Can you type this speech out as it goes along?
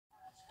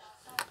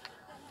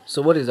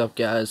So what is up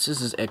guys,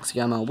 this is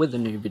Gta5 with a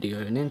new video,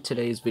 and in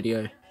today's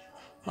video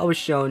I was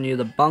showing you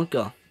the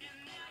bunker.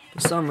 For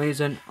some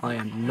reason, I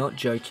am not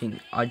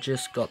joking, I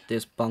just got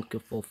this bunker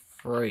for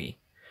free.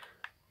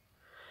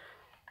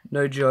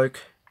 No joke,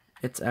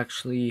 it's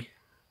actually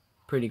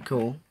pretty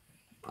cool.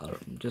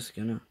 I'm just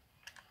gonna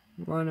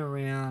run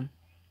around.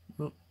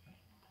 Oh,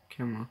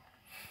 camera.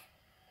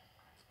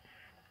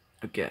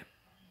 Okay.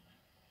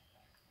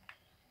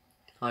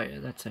 Oh yeah,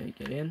 that's how you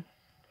get in.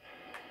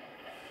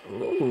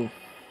 Ooh,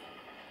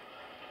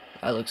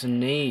 that looks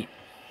neat.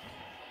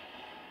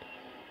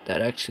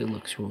 That actually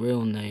looks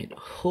real neat.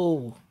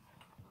 Oh,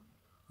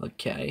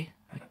 okay.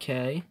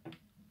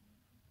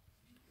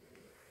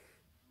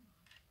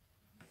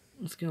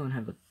 Let's go and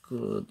have a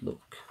good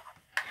look.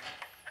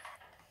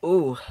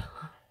 Oh,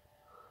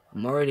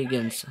 I'm already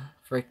getting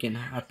freaking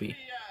happy.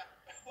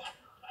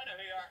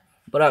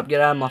 What up?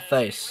 Get out of my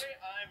face.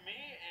 I'm me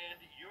and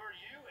you're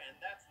you, and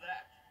that's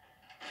that.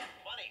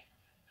 Money.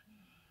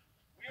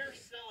 We're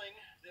selling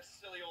this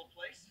silly old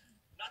place.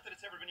 Not that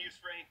it's ever been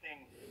used for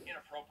anything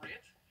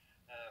inappropriate.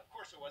 Of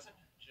course it wasn't.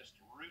 Just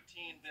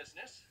routine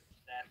business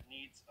that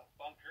needs a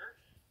bunker.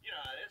 You know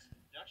how it is,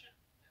 don't you?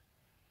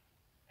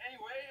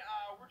 Anyway,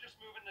 we're just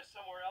moving to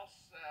somewhere else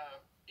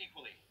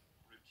equally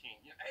routine.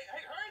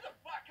 Hey, hurry the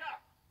fuck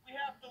up! We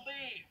have to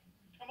leave.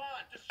 Come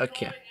on,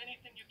 destroy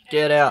anything you can.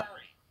 Get out.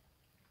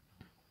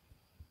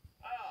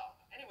 Oh,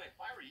 anyway, if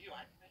I were you,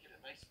 I'd make it a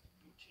nice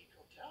boutique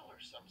hotel or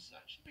some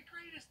such. It'd be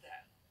great as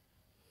that.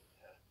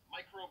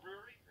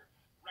 Microbrewery or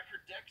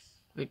record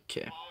decks.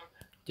 Okay,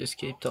 just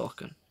keep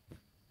talking.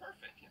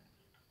 Perfect.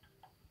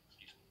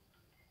 Excuse me.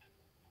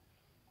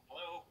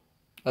 Hello?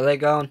 Are they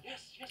gone?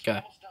 Yes,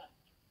 Okay. almost done.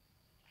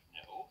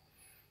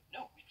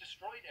 No, we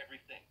destroyed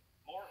everything.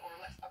 More or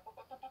less. Up.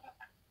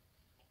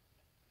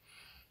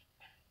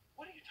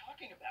 What are you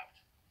talking about?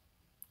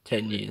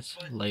 10 years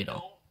later.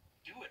 Don't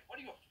do it. What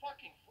are you, a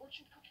fucking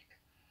fortune cookie?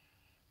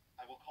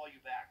 I will call you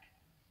back.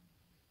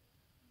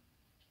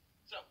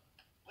 So,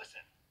 listen,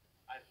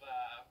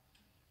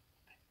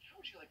 how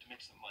would you like to make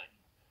some money?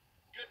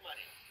 Good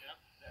money, you know?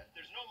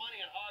 There's no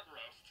money in hog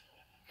roast,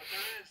 but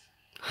there is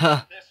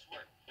this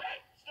work.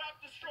 Hey, stop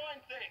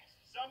destroying things.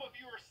 Some of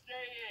you are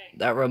staying.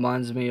 That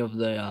reminds me of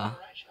the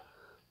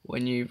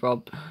when you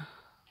go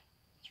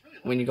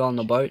on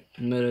the boat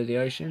in the middle of the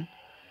ocean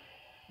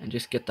and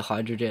just get the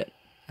hydrojet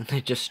and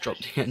they just drop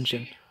the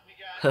engine.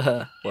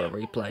 What a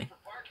replay.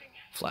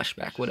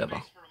 Flashback,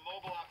 whatever.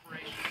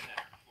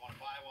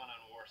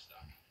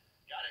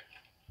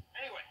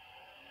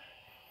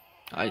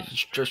 I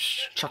just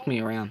chuck me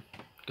around.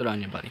 Good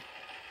on you, buddy.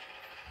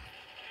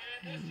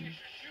 And this is your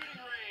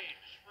shooting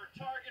range for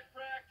target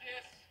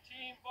practice,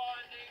 team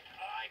bonding.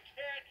 I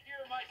can't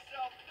hear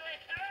myself think.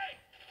 Hey!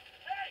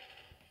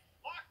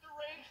 Lock the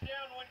range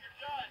down when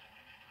you're done.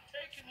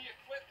 Taking the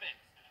equipment.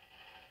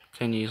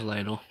 10 years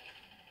later.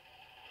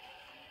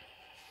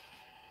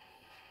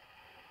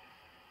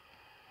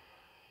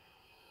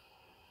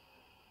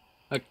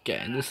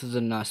 Okay, this is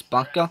a nice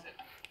bunker.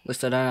 At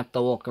least I don't have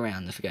to walk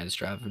around. This guy's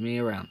driving me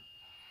around.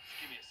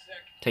 Give me a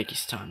sec. Take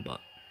his time,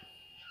 but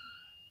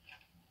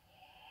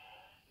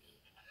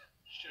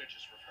Should have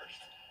just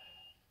reversed.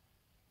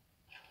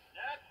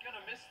 Not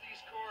gonna miss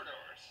these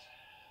corridors.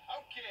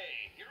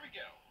 Okay, here we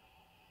go.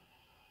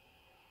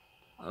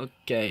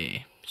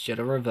 okay, should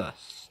have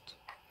reversed.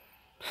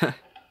 Here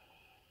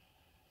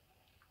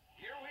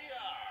we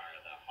are,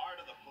 the heart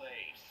of the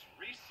place.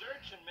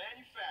 Research and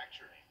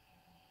manufacturing.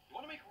 You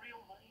want to make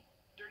real money?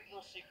 Dirty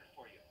little secret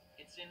for you.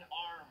 It's in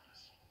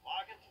arms.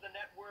 Log into the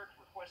network,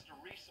 request a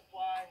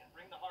resupply, and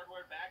bring the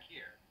hardware back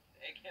here.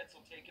 The eggheads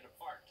will take it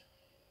apart.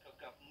 Cook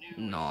up new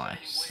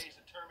exciting ways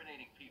of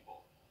terminating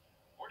people.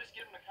 Or just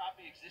give them a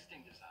copy of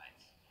existing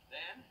designs.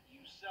 Then,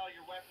 you sell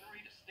your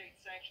weaponry to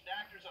state-sanctioned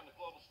actors on the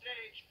global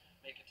stage,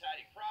 make a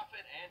tidy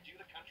profit, and do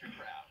the country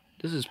proud.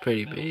 This is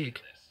pretty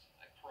big.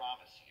 I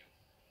promise you.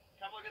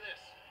 Come look at this.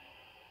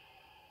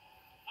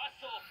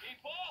 Hustle,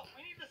 people!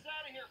 We need this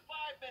out of here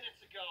 5 minutes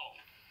ago.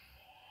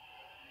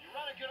 You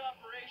run a good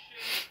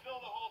operation, you fill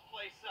the whole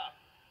place up.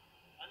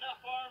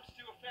 Enough arms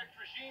to effect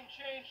regime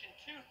change in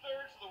 2/3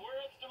 of the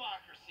world's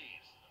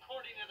democracies,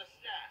 according to the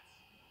stats.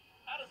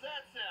 How does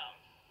that sound?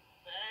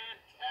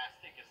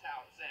 Fantastic is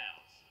how it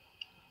sounds.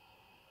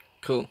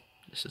 Cool.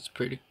 This is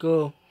pretty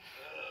cool.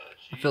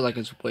 I feel like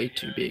it's way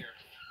too big.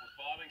 We're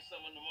bombing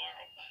someone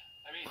tomorrow.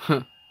 I mean,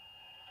 I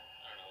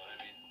don't know what I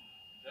mean.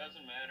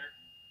 Doesn't matter.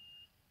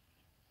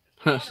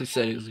 He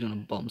said he was gonna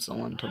bomb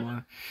someone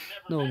tomorrow.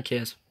 No one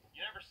cares.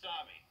 You never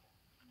saw me.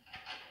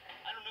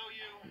 I don't know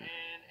you,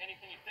 and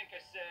anything you think I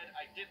said,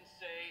 I didn't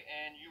say,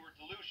 and you were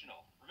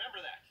delusional.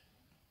 Remember that.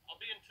 I'll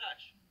be in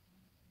touch.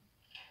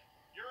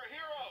 You're a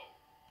hero.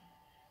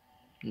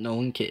 No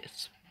one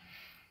cares.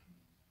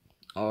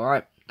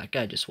 Alright, that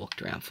guy just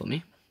walked around for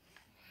me.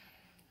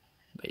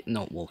 Wait,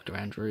 not walked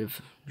around,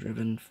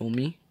 driven for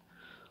me.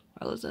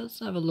 Alright, let's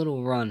have a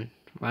little run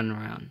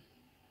around.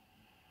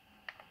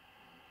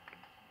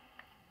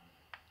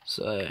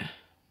 So,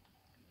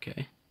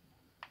 okay.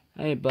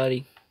 Hey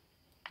buddy,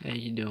 how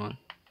you doing?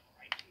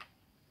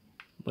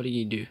 What do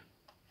you do?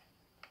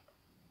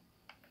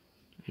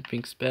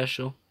 Anything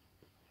special?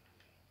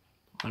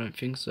 I don't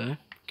think so.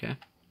 Okay.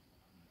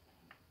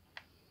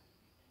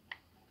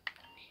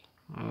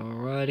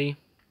 Alrighty.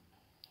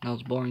 That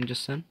was boring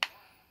just then.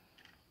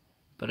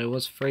 But it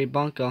was free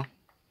bunker.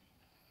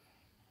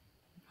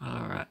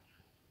 Alright.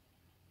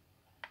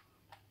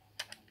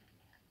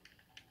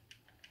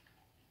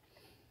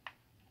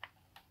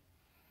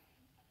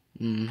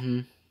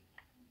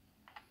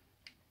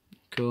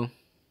 Cool.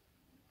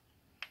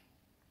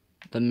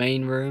 The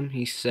main room,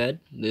 he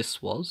said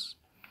this was.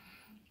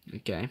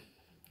 Okay.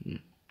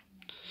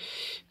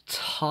 It's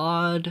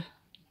hard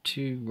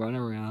to run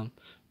around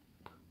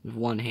with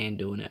one hand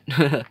doing it.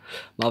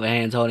 My other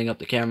hand's holding up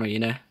the camera, you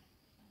know.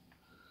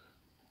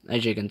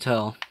 As you can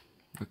tell,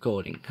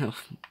 recording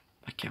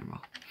my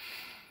camera.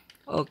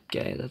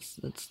 Okay, that's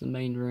the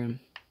main room.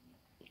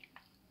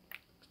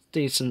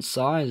 Decent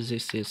size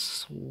this is,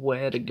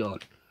 swear to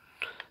God.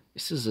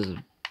 This is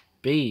a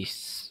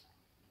beast.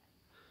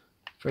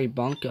 Free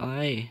bunker,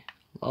 eh?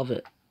 Love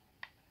it.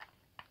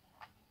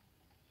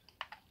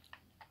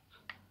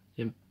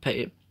 Didn't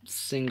pay a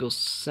single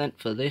cent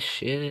for this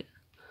shit.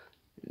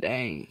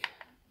 Dang.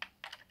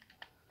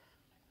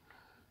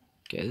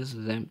 Okay, this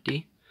is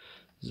empty.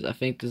 I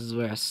think this is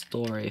where I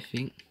store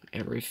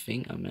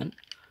everything I meant.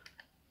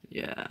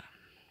 Yeah.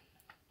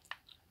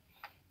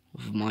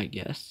 Of my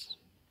guess.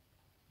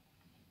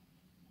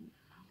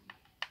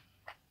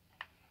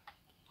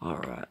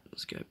 Alright,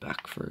 let's go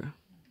back through.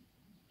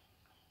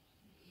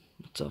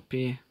 What's up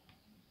here?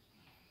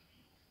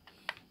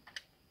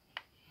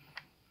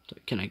 So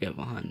can I go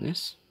behind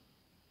this?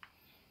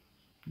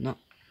 No. I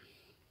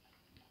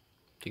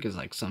think it's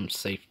like some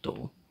safe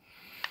door.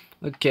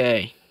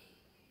 Okay.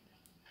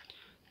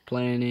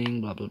 Planning,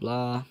 blah blah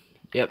blah.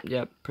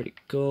 Yep, pretty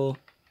cool.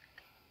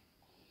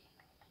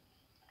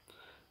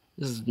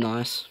 This is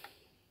nice.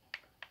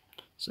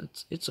 So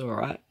it's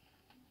alright.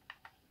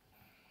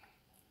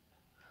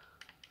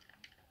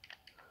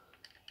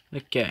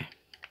 Okay.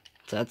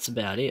 So that's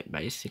about it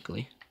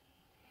basically.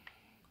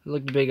 It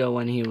looked bigger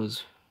when he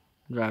was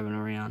driving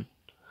around,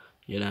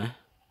 you know.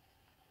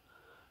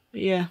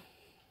 But yeah.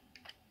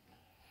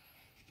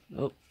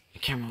 Oh, the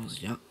camera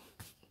was young.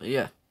 But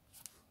yeah.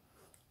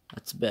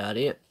 That's about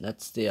it.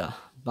 That's the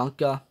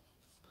bunker.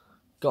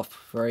 Got for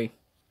free.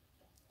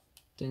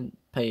 Didn't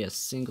pay a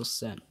single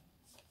cent.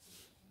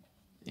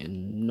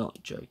 And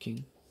not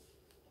joking.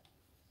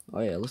 Oh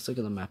yeah, let's look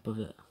at the map of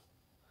it.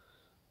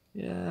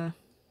 Yeah,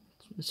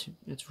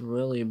 it's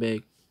really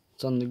big.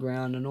 It's on the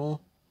ground and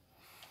all.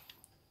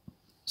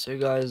 So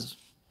guys,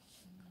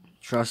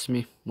 trust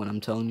me when I'm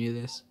telling you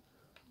this.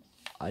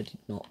 I did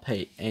not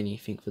pay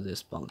anything for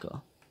this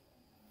bunker.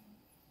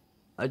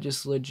 I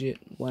just legit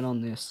went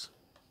on this.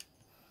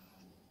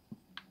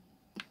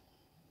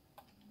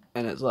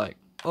 And it's like,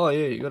 oh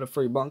yeah, you got a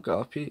free bunker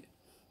up here.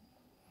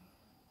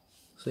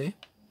 See?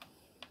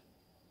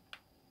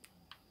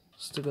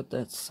 Still got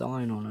that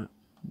sign on it.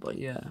 But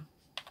yeah.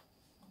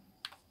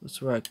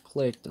 That's where I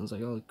clicked and I was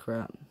like, holy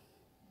crap.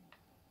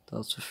 That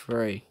was for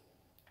free.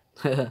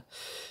 But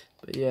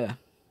yeah.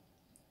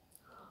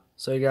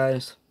 So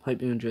guys,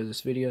 hope you enjoyed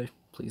this video.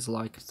 Please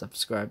like and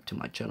subscribe to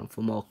my channel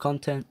for more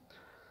content.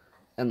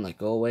 And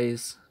like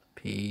always,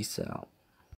 peace out.